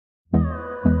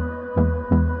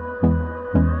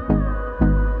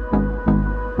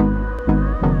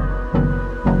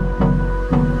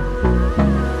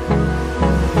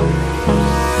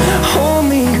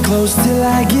close till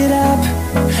I get up.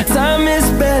 Time is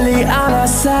barely on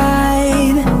our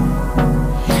side.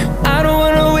 I don't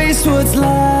wanna waste what's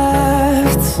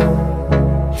left.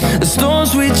 The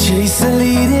storms we chase are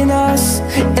leading us,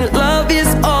 and love is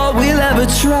all we'll ever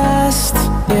trust.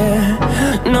 Yeah,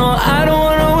 no, I don't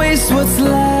wanna waste what's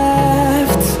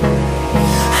left.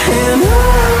 And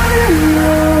on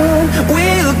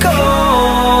we'll go,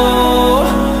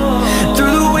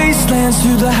 through the wastelands,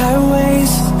 through the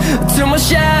highways, till my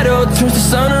shadow turns to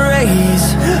sun rays.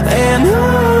 And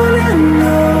on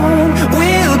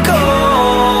we'll go,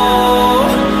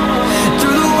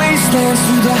 through the wastelands,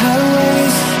 through the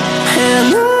highways,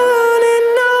 and on.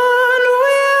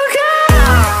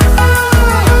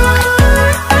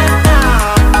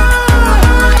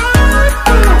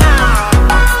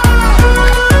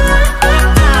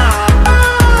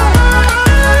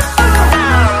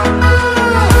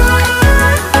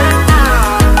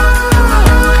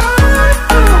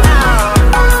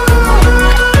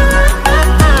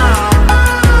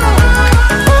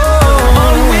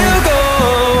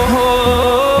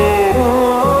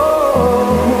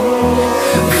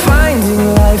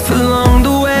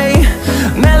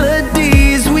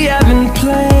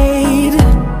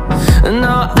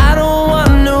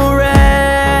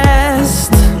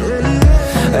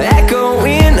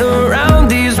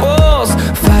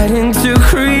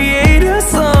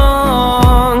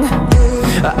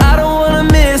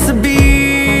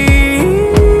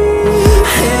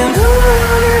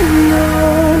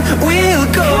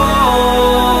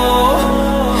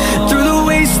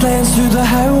 Through the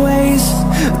highways,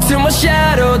 till my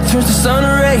shadow turns to sun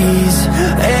rays.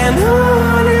 And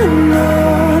on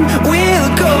we'll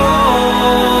go,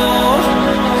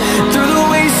 through the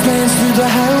wastelands, through the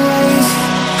highways,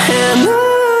 and on.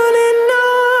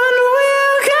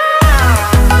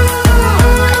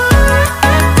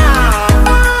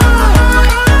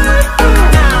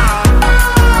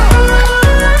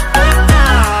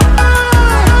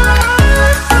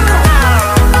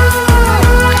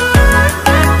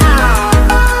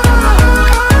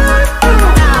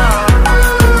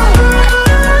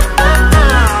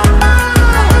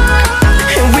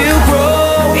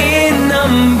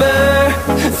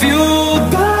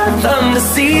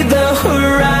 See the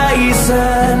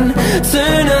horizon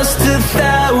turn us to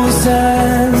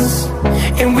thousands,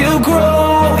 and we'll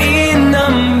grow in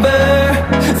number,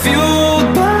 fueled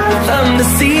by them. To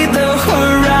see the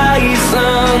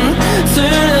horizon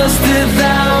turn us to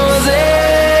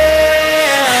thousands,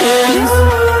 and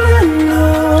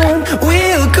on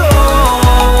we'll go,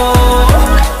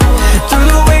 through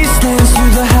the wastelands,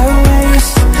 through the highways,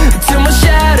 till my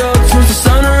shadow turns to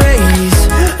sun rays.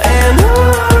 And on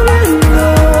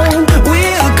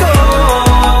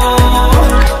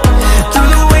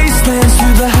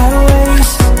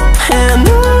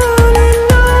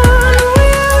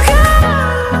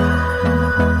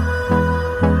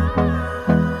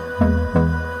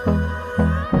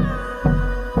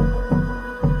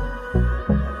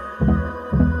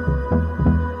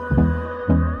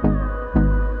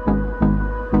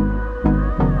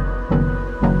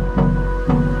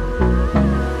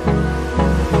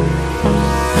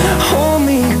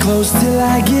close till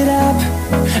I get up.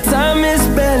 Time is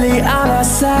barely on our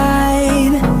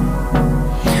side.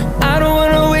 I don't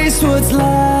wanna waste what's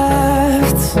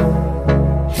left.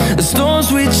 The storms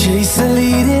we chase are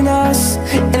leading us,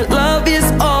 and love is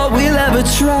all we'll ever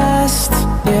trust.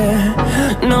 Yeah,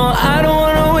 no, I don't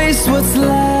wanna waste what's left.